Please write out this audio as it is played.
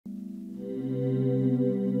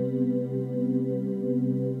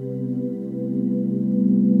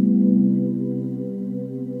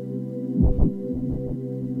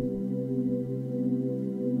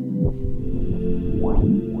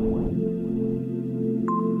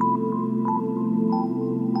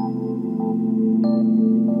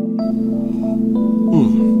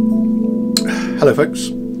Hello folks,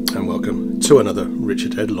 and welcome to another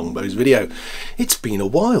Richard Ed Longbows video. It's been a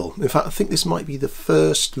while. In fact, I think this might be the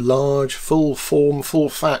first large, full form, full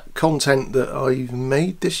fat content that I've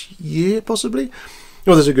made this year, possibly.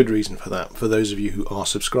 Well, there's a good reason for that. For those of you who are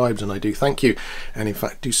subscribed, and I do thank you, and in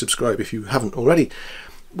fact do subscribe if you haven't already.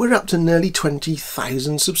 We're up to nearly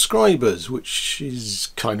 20,000 subscribers, which is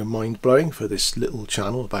kind of mind-blowing for this little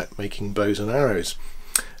channel about making bows and arrows.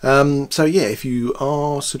 So yeah, if you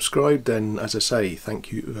are subscribed, then as I say,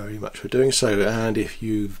 thank you very much for doing so. And if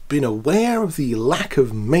you've been aware of the lack of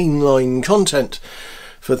mainline content,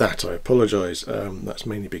 for that I apologise. That's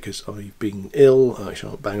mainly because I've been ill. I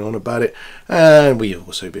shan't bang on about it, and we've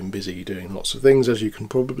also been busy doing lots of things, as you can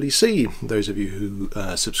probably see. Those of you who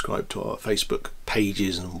subscribe to our Facebook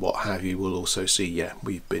pages and what have you will also see, yeah,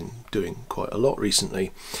 we've been doing quite a lot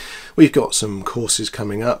recently. We've got some courses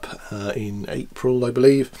coming up in April, I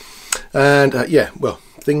believe, and yeah, well,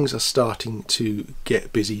 things are starting to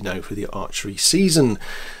get busy now for the archery season.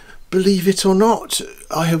 Believe it or not,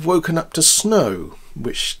 I have woken up to snow,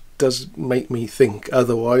 which does make me think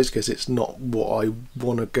otherwise, because it's not what I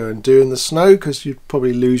want to go and do in the snow, because you'd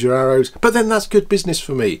probably lose your arrows. But then that's good business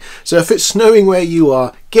for me. So if it's snowing where you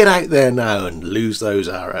are, get out there now and lose those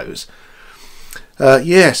arrows.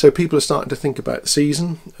 Yeah, so people are starting to think about the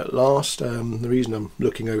season at last. The reason I'm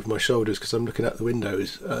looking over my shoulders is because I'm looking out the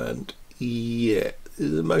windows, and yeah,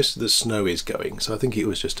 most of the snow is going. So I think it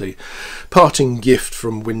was just a parting gift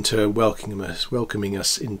from winter welcoming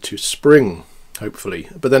us into spring, hopefully.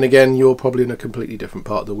 But then again, you're probably in a completely different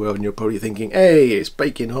part of the world, and you're probably thinking, hey, it's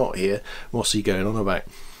baking hot here, what's he going on about?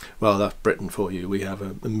 Well, that's Britain for you. We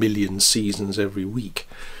have a million seasons every week.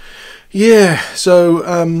 Yeah, so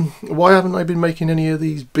why haven't I been making any of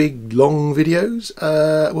these big long videos?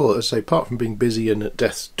 Well, as I say, apart from being busy and at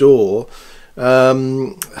death's door,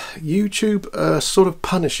 YouTube are sort of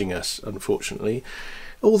punishing us, unfortunately.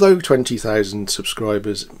 Although 20,000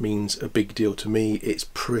 subscribers means a big deal to me, it's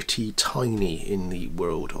pretty tiny in the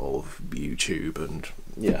world of YouTube and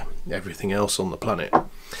yeah, everything else on the planet.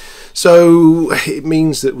 So it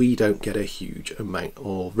means that we don't get a huge amount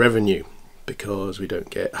of revenue, because we don't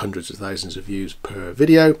get hundreds of thousands of views per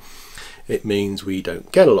video. It means we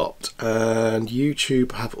don't get a lot. And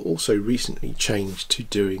YouTube have also recently changed to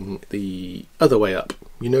doing the other way up.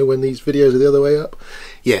 You know, when these videos are the other way up?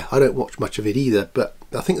 Yeah, I don't watch much of it either, but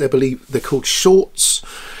I think they're called shorts.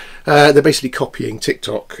 They're basically copying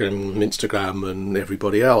TikTok and Instagram and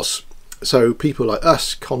everybody else. So people like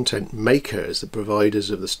us, content makers, the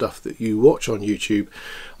providers of the stuff that you watch on YouTube,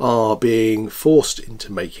 are being forced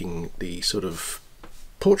into making the sort of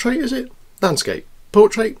portrait, is it? Landscape.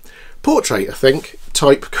 Portrait, I think,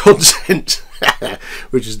 type content,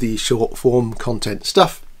 which is the short form content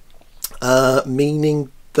stuff,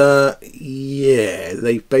 meaning that, yeah,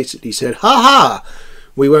 they've basically said, ha,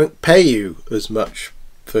 we won't pay you as much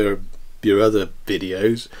for your other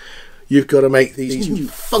videos. You've got to make these new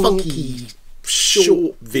funky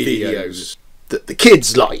short videos that the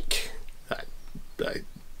kids like.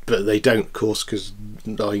 But they don't, of course, because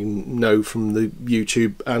I know from the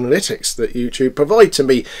YouTube analytics that YouTube provide to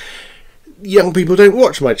me, young people don't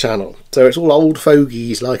watch my channel. So it's all old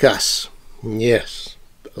fogies like us. Yes,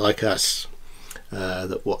 like us,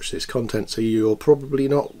 that watch this content. So you're probably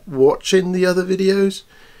not watching the other videos.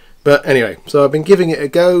 But anyway, so I've been giving it a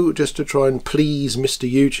go just to try and please Mr.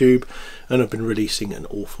 YouTube, and I've been releasing an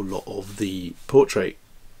awful lot of the portrait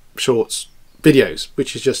shorts videos,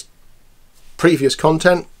 which is just previous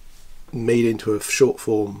content made into a short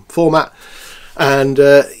form format, and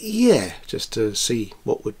yeah, just to see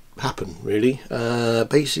what would happen, really.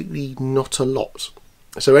 Basically not a lot.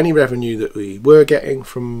 So any revenue that we were getting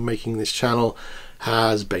from making this channel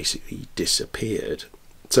has basically disappeared.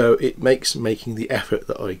 So it makes making the effort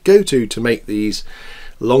that I go to make these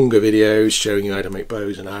longer videos showing you how to make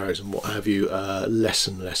bows and arrows and what have you less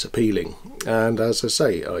and less appealing. And as I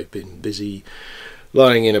say, I've been busy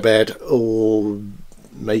lying in a bed or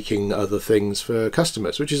making other things for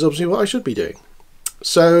customers, which is obviously what I should be doing.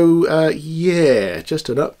 So yeah, just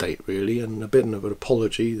an update really, and a bit of an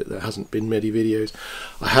apology that there hasn't been many videos.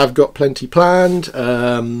 I have got plenty planned.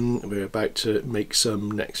 We're about to make some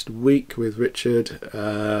next week with Richard,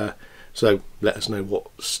 so let us know what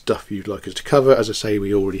stuff you'd like us to cover. As I say,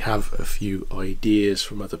 we already have a few ideas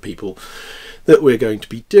from other people that we're going to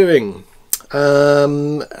be doing.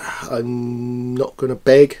 I'm not going to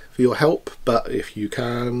beg for your help, but if you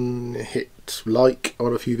can hit like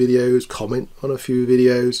on a few videos, comment on a few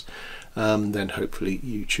videos, then hopefully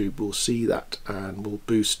YouTube will see that and will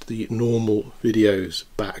boost the normal videos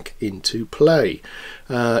back into play.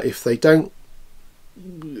 If they don't,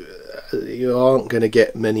 you aren't going to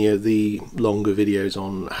get many of the longer videos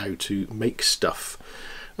on how to make stuff.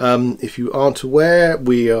 If you aren't aware,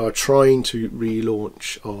 we are trying to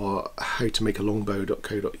relaunch our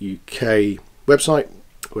howtomakealongbow.co.uk website,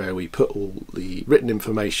 where we put all the written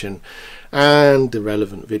information and the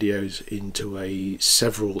relevant videos into a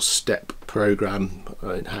several step program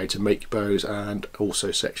on how to make bows, and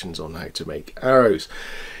also sections on how to make arrows.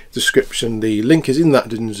 Description, the link is in the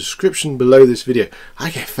description below this video. I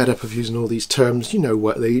get fed up of using all these terms. You know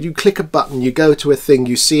what they do. You click a button, you go to a thing,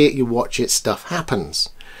 you see it, you watch it, stuff happens.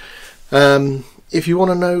 If you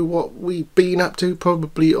want to know what we've been up to,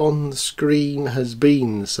 probably on the screen has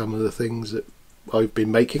been some of the things that I've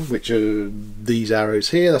been making, which are these arrows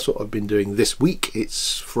here. That's what I've been doing this week.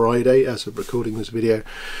 It's Friday as of recording this video,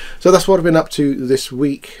 so that's what I've been up to this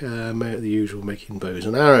week. The usual, making bows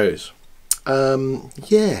and arrows.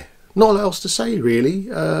 Yeah, not a lot else to say really.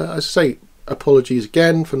 As I say, apologies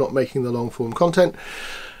again for not making the long form content.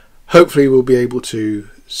 Hopefully we'll be able to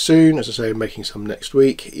soon. As I say, I'm making some next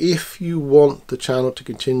week. If you want the channel to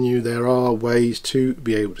continue, there are ways to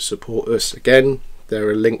be able to support us. Again, there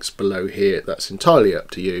are links below here. That's entirely up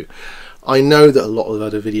to you. I know that a lot of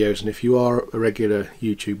other videos, and if you are a regular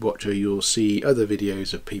YouTube watcher, you'll see other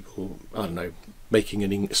videos of people, I don't know, making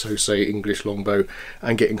an English longbow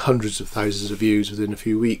and getting hundreds of thousands of views within a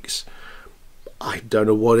few weeks. I don't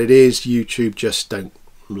know what it is. YouTube just don't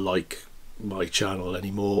like my channel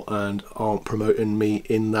anymore and aren't promoting me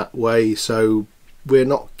in that way, so we're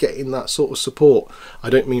not getting that sort of support. I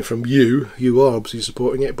don't mean from you. You are obviously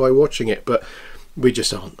supporting it by watching it, but we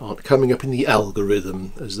just aren't coming up in the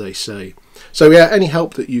algorithm, as they say. So yeah, any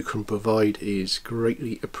help that you can provide is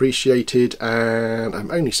greatly appreciated, and I'm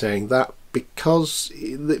only saying that because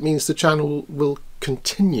it means the channel will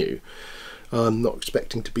continue. I'm not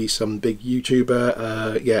expecting to be some big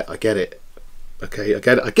YouTuber. Yeah, I get it. Okay, I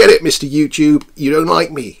get it, Mr. YouTube. You don't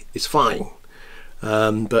like me. It's fine.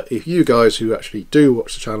 But if you guys who actually do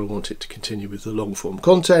watch the channel want it to continue with the long form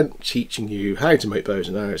content, teaching you how to make bows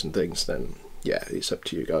and arrows and things, then yeah, it's up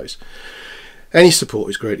to you guys. Any support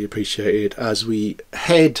is greatly appreciated. As we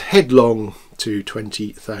head headlong to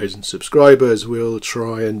 20,000 subscribers, we'll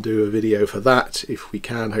try and do a video for that if we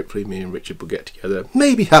can. Hopefully me and Richard will get together,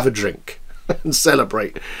 maybe have a drink and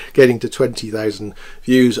celebrate getting to 20,000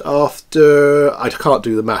 views after, I can't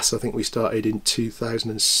do the maths, I think we started in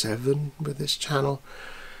 2007 with this channel.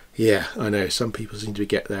 Yeah, I know some people seem to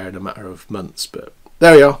get there in a matter of months, but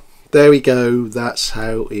there we are. There we go. That's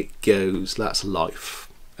how it goes. That's life,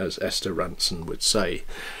 as Esther Ranson would say.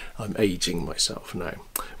 I'm aging myself now.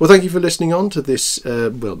 Well, thank you for listening on to this,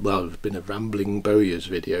 well, it's been a rambling Bowyer's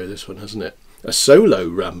video, this one, hasn't it? A solo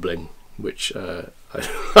rambling, which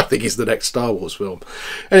I think is the next Star Wars film.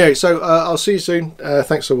 Anyway, so I'll see you soon.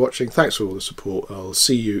 Thanks for watching. Thanks for all the support. I'll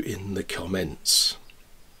see you in the comments.